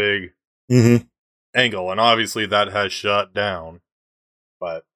was like a big angle, and obviously that has shut down.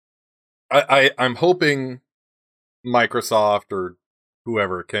 But I'm hoping Microsoft or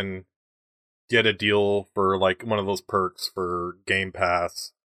whoever can get a deal for like one of those perks for Game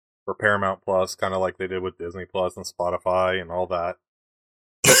Pass for Paramount Plus, kind of like they did with Disney Plus and Spotify and all that.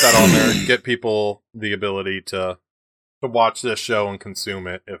 Put that on there, get people the ability to watch this show and consume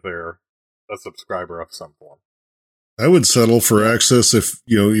it if they're a subscriber of some form. I would settle for access if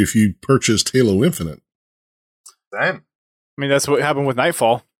you purchased Halo Infinite. Same. I mean, that's what happened with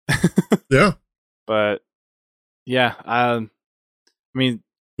Nightfall. Yeah. But yeah, I mean,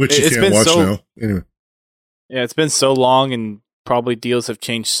 which you can't watch now. Anyway. Yeah, it's been so long, and probably deals have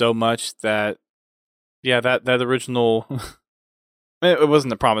changed so much that, yeah, that original, it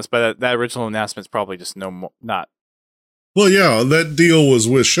wasn't a promise, but that original announcement is probably just not. Well, yeah, that deal was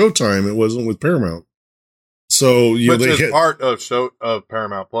with Showtime. It wasn't with Paramount. So which is part of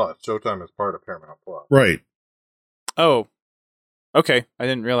Paramount Plus. Showtime is part of Paramount Plus, right? Oh, okay. I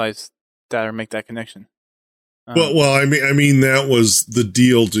didn't realize that or make that connection. Well, I mean that was the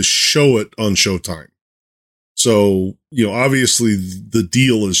deal to show it on Showtime. So obviously the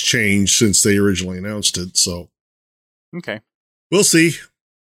deal has changed since they originally announced it. So okay, we'll see.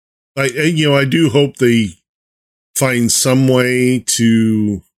 I do hope they find some way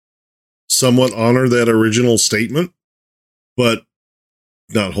to somewhat honor that original statement, but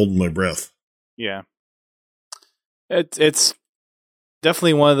not holding my breath. Yeah. It's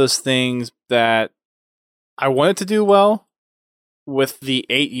definitely one of those things that I wanted to do well with the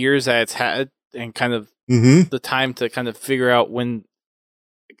 8 years that it's had and kind of the time to kind of figure out when.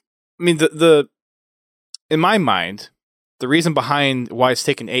 I mean, the in my mind, the reason behind why it's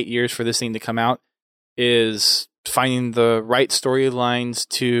taken 8 years for this thing to come out is finding the right storylines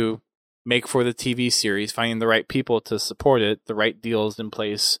to make for the TV series, finding the right people to support it, the right deals in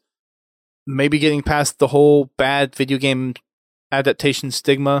place, maybe getting past the whole bad video game adaptation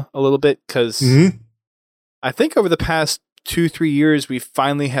stigma a little bit because Mm-hmm. I think over the past 2-3 years, we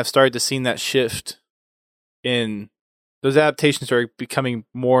finally have started to see that shift in those adaptations are becoming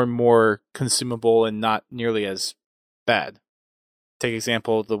more and more consumable and not nearly as bad. Take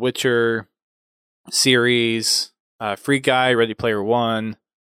example, The Witcher series, Free Guy, Ready Player One.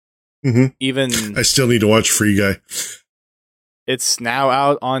 Mm-hmm. Even I still need to watch Free Guy. it's now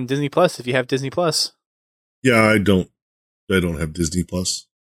out on Disney Plus if you have Disney Plus. Yeah, I don't have Disney Plus.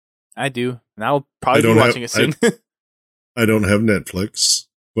 I do, and I'll probably be watching it soon. I don't have Netflix.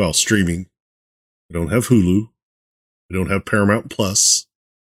 Well, streaming. I don't have Hulu. I don't have Paramount Plus.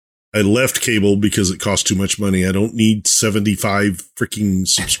 I left cable because it cost too much money. I don't need 75 freaking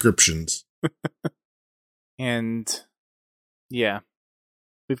subscriptions. And yeah,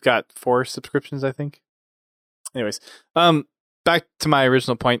 we've got 4 subscriptions, I think. Anyways, back to my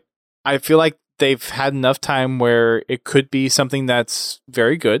original point. I feel like they've had enough time where it could be something that's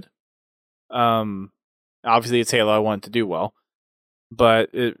very good. Obviously it's Halo. I want it to do well, but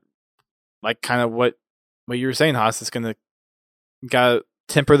it, like kind of what you were saying, Haas, it's gotta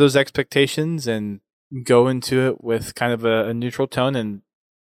temper those expectations and go into it with kind of a neutral tone and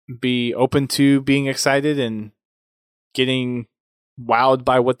be open to being excited and getting wowed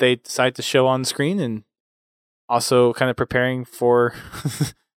by what they decide to show on screen, and also kind of preparing for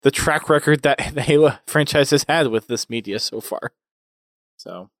the track record that the Halo franchise has had with this media so far.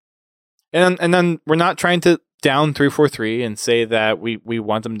 So, and then we're not trying to down 343 and say that we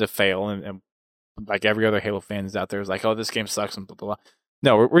want them to fail and like every other Halo fans out there is like, oh, this game sucks and blah blah blah.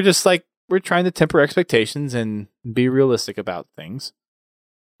 No, we're just like we're trying to temper expectations and be realistic about things.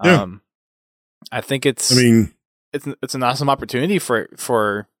 Yeah. I think it's an awesome opportunity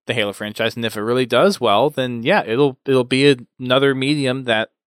for the Halo franchise, and if it really does well, then yeah, it'll be another medium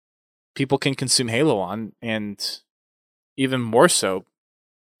that people can consume Halo on, and even more so,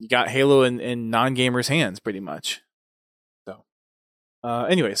 you got Halo in non-gamers' hands, pretty much. So,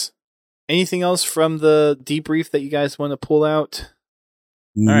 anyways, anything else from the debrief that you guys want to pull out?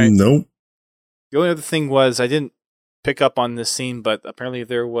 All right. Nope. The only other thing was I didn't pick up on this scene, but apparently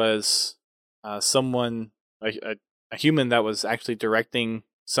there was someone, a human that was actually directing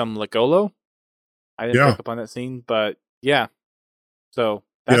some Legolo. I didn't pick up on that scene, but yeah. So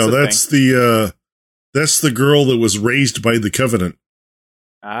that's that's the girl that was raised by the Covenant.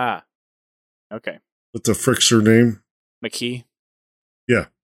 Ah, okay. What the frick's her name? McKee. Yeah,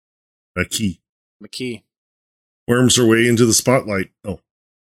 McKee. Worms her way into the spotlight. Oh.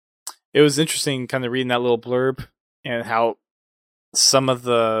 It was interesting kind of reading that little blurb and how some of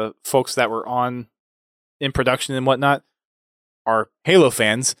the folks that were in production and whatnot are Halo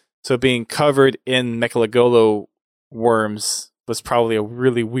fans. So being covered in Mechalogolo worms was probably a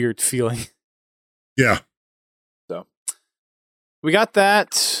really weird feeling. Yeah. So we got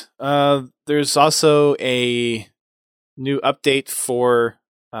that. There's also a new update for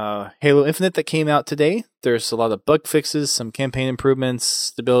Halo Infinite that came out today. There's a lot of bug fixes, some campaign improvements,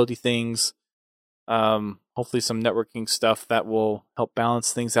 stability things, hopefully some networking stuff that will help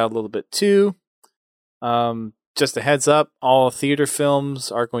balance things out a little bit too. Just a heads up, all theater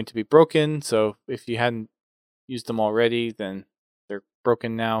films are going to be broken, so if you hadn't used them already, then they're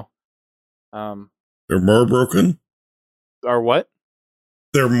broken now. They're more broken? Or what?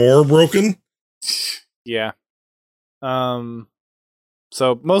 They're more broken? Yeah.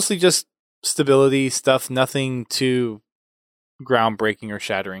 So mostly just stability stuff, nothing too groundbreaking or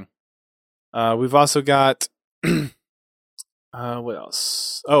shattering. We've also got what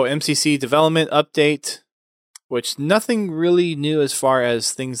else? Oh, MCC development update, which nothing really new as far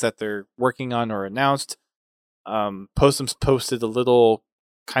as things that they're working on or announced. Postum's posted a little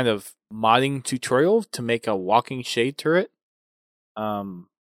kind of modding tutorial to make a walking shade turret. I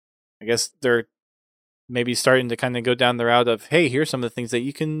guess they're maybe starting to kind of go down the route of, hey, here's some of the things that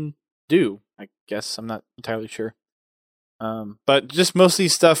you can do. I guess I'm not entirely sure. But just mostly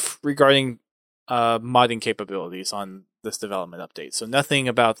stuff regarding modding capabilities on this development update. So nothing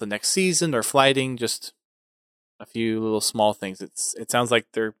about the next season or flighting, just a few little small things. It sounds like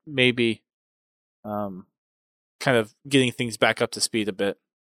they're maybe kind of getting things back up to speed a bit.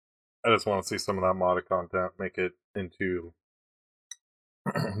 I just want to see some of that modded content make it into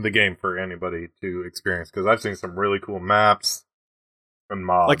the game for anybody to experience, because I've seen some really cool maps and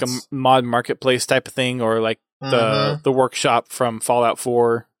mods. Like a mod marketplace type of thing, or like the workshop from Fallout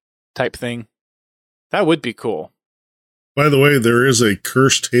 4 type thing. That would be cool. By the way, there is a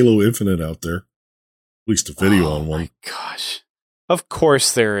cursed Halo Infinite out there. At least a video on one. Oh my gosh. Of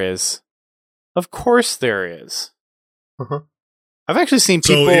course there is. Of course there is. I've actually seen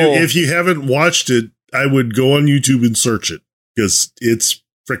people... So if you haven't watched it, I would go on YouTube and search it. because it's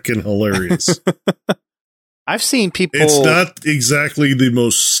freaking hilarious. I've seen people. It's not exactly the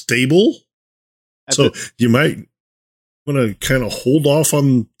most stable, so you might want to kind of hold off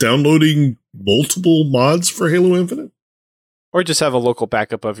on downloading multiple mods for Halo Infinite. Or just have a local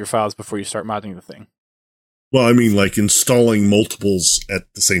backup of your files before you start modding the thing. Well, I mean, like installing multiples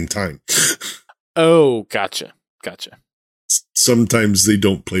at the same time. Oh, gotcha. Sometimes they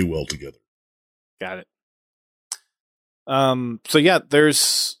don't play well together. Got it. So yeah,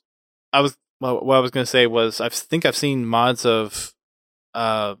 what I was going to say was I think I've seen mods of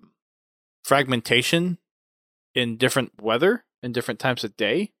fragmentation in different weather and different times of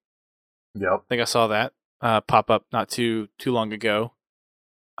day. Yep. I think I saw that pop up not too long ago.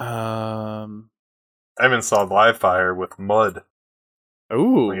 I even installed Livefire with mud.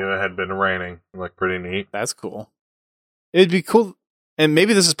 Ooh, Like it had been raining. Like pretty neat. that's cool. It'd be cool, and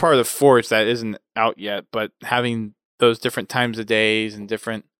maybe this is part of the Forge that isn't out yet. But having those different times of days and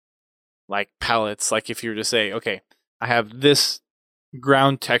different like palettes, like if you were to say, okay, I have this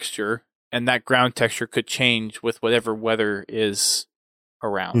ground texture, and that ground texture could change with whatever weather is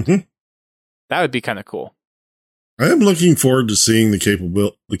around. Mm-hmm. That would be kind of cool. I am looking forward to seeing the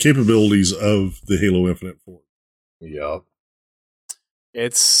capabilities of the Halo Infinite Forge. Yep.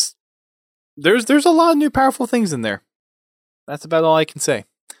 It's there's a lot of new powerful things in there. That's about all I can say.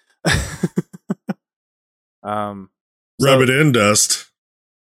 Rub it in, Dust.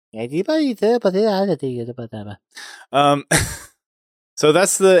 So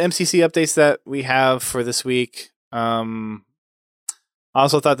that's the MCC updates that we have for this week. I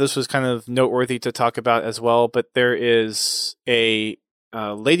also thought this was kind of noteworthy to talk about as well, but there is a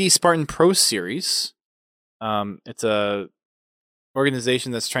Lady Spartan Pro Series. It's a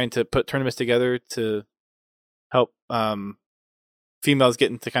organization that's trying to put tournaments together to help females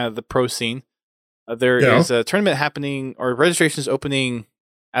get into kind of the pro scene. There is a tournament happening, or registration is opening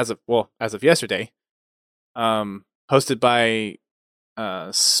as of yesterday, hosted by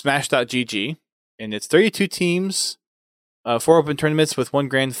Smash.gg, and it's 32 teams, 4 open tournaments with 1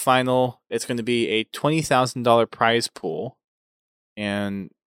 grand final. It's going to be a $20,000 prize pool, and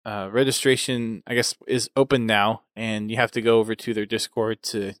registration, I guess, is open now, and you have to go over to their Discord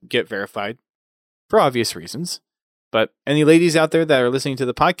to get verified for obvious reasons. But any ladies out there that are listening to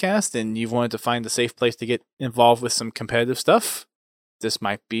the podcast and you've wanted to find a safe place to get involved with some competitive stuff, this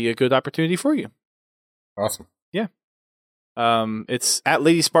might be a good opportunity for you. Awesome. Yeah. It's at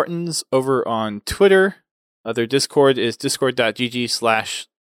Lady Spartans over on Twitter. Their Discord is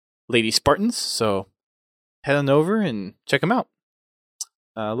discord.gg/Lady Spartans. So head on over and check them out.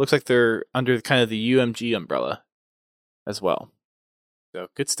 Looks like they're under kind of the UMG umbrella as well. So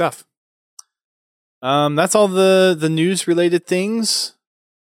good stuff. That's all the news related things.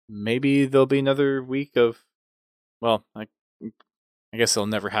 Maybe there'll be another week of, well, I guess it'll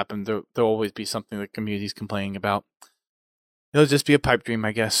never happen. There'll always be something the community's complaining about. It'll just be a pipe dream,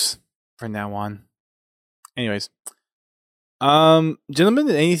 I guess, from now on. Anyways, gentlemen,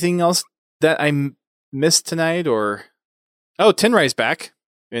 anything else that I missed tonight? Or Tenrai's back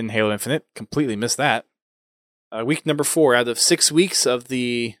in Halo Infinite. Completely missed that. Week number 4 out of 6 weeks of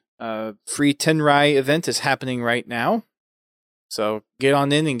the free Tenrai event is happening right now. So get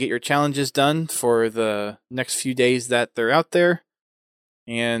on in and get your challenges done for the next few days that they're out there.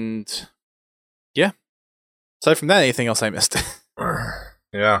 And yeah, aside from that, anything else I missed?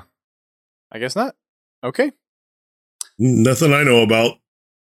 Yeah. I guess not. Okay. Nothing I know about.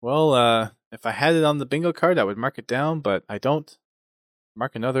 Well, if I had it on the bingo card, I would mark it down, but I don't.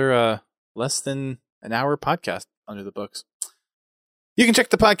 Mark another less than an hour podcast under the books. You can check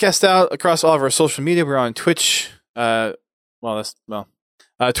the podcast out across all of our social media. We're on Twitch, Twitter,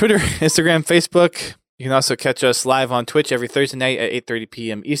 Instagram, Facebook. You can also catch us live on Twitch every Thursday night at 8:30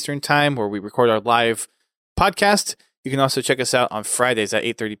 p.m. Eastern Time, where we record our live podcast. You can also check us out on Fridays at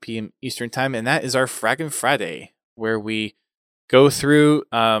 8:30 p.m. Eastern Time, and that is our Fraggin' Friday, where we go through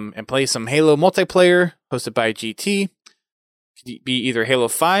and play some Halo multiplayer, hosted by GT. It could be either Halo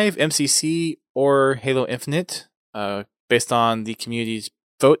 5, MCC, or Halo Infinite, based on the community's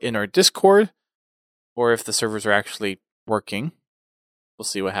vote in our Discord, or if the servers are actually working. We'll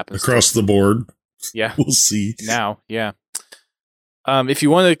see what happens. Across the board. Yeah. We'll see. Now, yeah. If you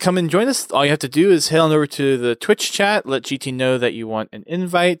want to come and join us, all you have to do is head on over to the Twitch chat, let GT know that you want an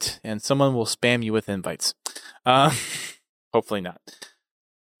invite, and someone will spam you with invites. Hopefully not.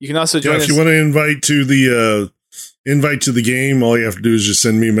 You can also join us. If you want to invite to the game, all you have to do is just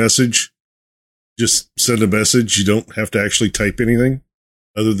send me a message. Just send a message. You don't have to actually type anything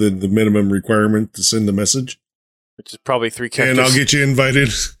other than the minimum requirement to send the message. Which is probably 3 characters. And I'll get you invited.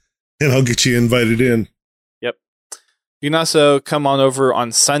 And I'll get you invited in. Yep. You can also come on over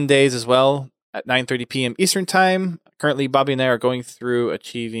on Sundays as well at 9:30 p.m. Eastern Time. Currently, Bobby and I are going through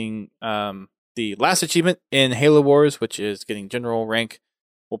achieving the last achievement in Halo Wars, which is getting general rank.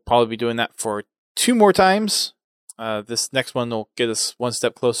 We'll probably be doing that for 2 more times. This next one will get us 1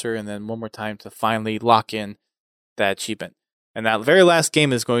 step closer, and then 1 more time to finally lock in that achievement. And that very last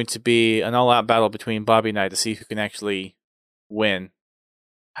game is going to be an all-out battle between Bobby and I to see who can actually win.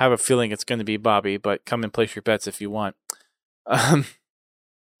 I have a feeling it's going to be Bobby, but come and place your bets if you want. And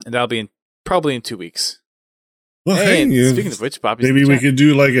that'll be probably in 2 weeks. Well, hey, hey, speaking of which, Bobby's maybe we could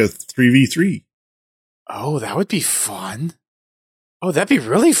do like a 3v3. Oh, that would be fun. Oh, that'd be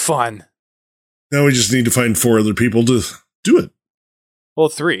really fun. Now we just need to find 4 other people to do it. Well,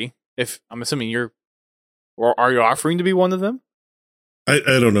 3. If I'm assuming you're, or are you offering to be one of them? I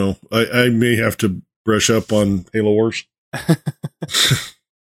don't know. I may have to brush up on Halo Wars. I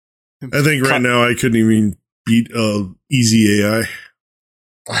think right now I couldn't even beat easy AI.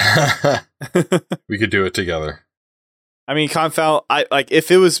 We could do it together. I mean, Confal,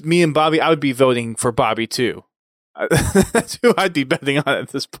 if it was me and Bobby, I would be voting for Bobby too. That's who I'd be betting on at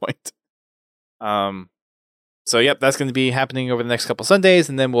this point. So yep, that's going to be happening over the next couple Sundays,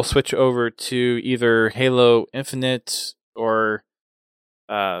 and then we'll switch over to either Halo Infinite or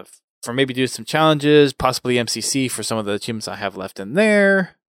for maybe do some challenges, possibly MCC for some of the achievements I have left in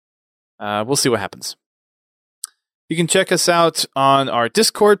there. We'll see what happens. You can check us out on our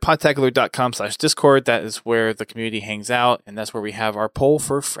Discord, podtacular.com/Discord. That is where the community hangs out, and that's where we have our poll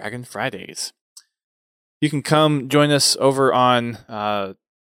for Fraggin' Fridays. You can come join us over on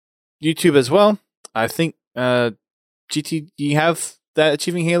YouTube as well. I think, GT, do you have that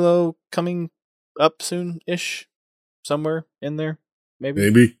Achieving Halo coming up soon-ish? Somewhere in there?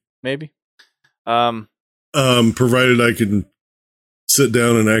 Maybe. Provided I can sit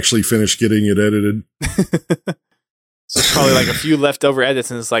down and actually finish getting it edited. So it's probably like a few leftover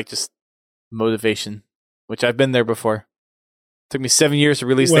edits, and it's like just motivation, which I've been there before. Took me 7 years to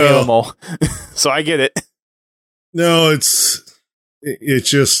release the Halo Mole, so I get it. No, it's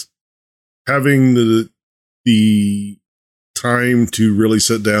just having the time to really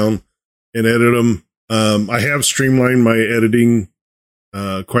sit down and edit them. I have streamlined my editing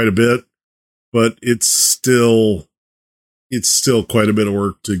quite a bit, but it's still quite a bit of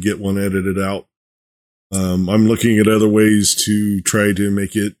work to get one edited out. I'm looking at other ways to try to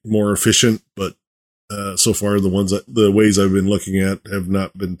make it more efficient, but so far the ways I've been looking at have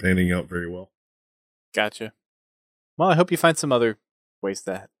not been panning out very well. Gotcha. Well, I hope you find some other ways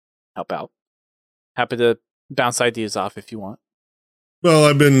that help out. Happy to bounce ideas off if you want. Well,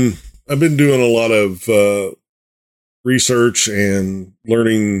 I've been doing a lot of research and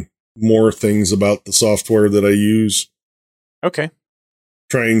learning more things about the software that I use. Okay.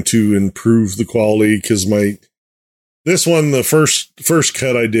 Trying to improve the quality, because this one, the first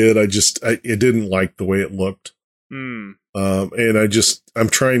cut I did, I didn't like the way it looked. And I'm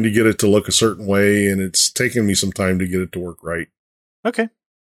trying to get it to look a certain way, and it's taken me some time to get it to work right. Okay.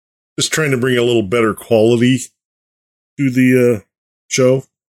 Just trying to bring a little better quality to the show,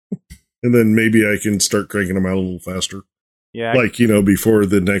 and then maybe I can start cranking them out a little faster. Yeah. Before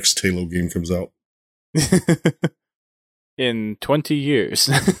the next Halo game comes out. In 20 years.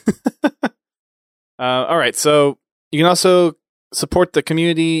 All right, so you can also support the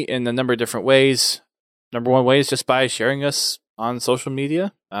community in a number of different ways. Number one way is just by sharing us on social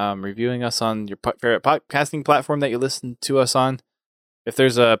media, reviewing us on your favorite podcasting platform that you listen to us on. If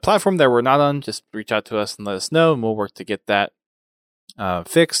there's a platform that we're not on, just reach out to us and let us know, and we'll work to get that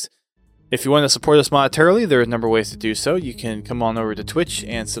fixed. If you want to support us monetarily, there are a number of ways to do so. You can come on over to Twitch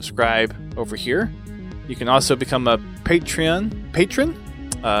and subscribe over here. You can also become a patron,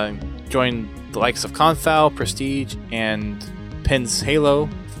 join the likes of Confal, Prestige, and Pins Halo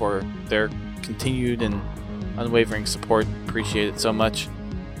for their continued and unwavering support. Appreciate it so much.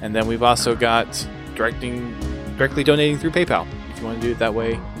 And then we've also got directly donating through PayPal, if you want to do it that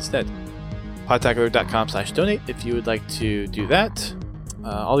way instead. Podtacular.com/donate if you would like to do that.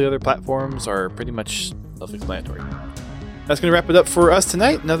 All the other platforms are pretty much self-explanatory. That's going to wrap it up for us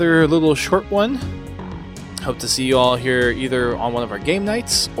tonight. Another little short one. Hope to see you all here either on one of our game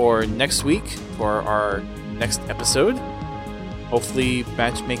nights or next week for our next episode. Hopefully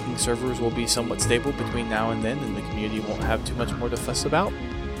matchmaking servers will be somewhat stable between now and then, and the community won't have too much more to fuss about.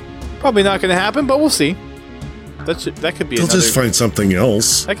 Probably not going to happen, but we'll see. That could be They'll just find something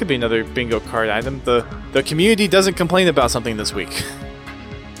else. That could be another bingo card item. The community doesn't complain about something this week.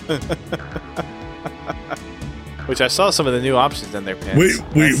 Which I saw some of the new options in their pins.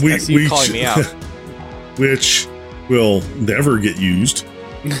 I see you calling me out. Which will never get used.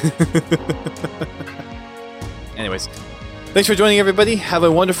 Anyways, thanks for joining, everybody. Have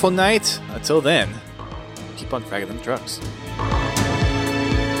a wonderful night. Until then, keep on fragging them trucks.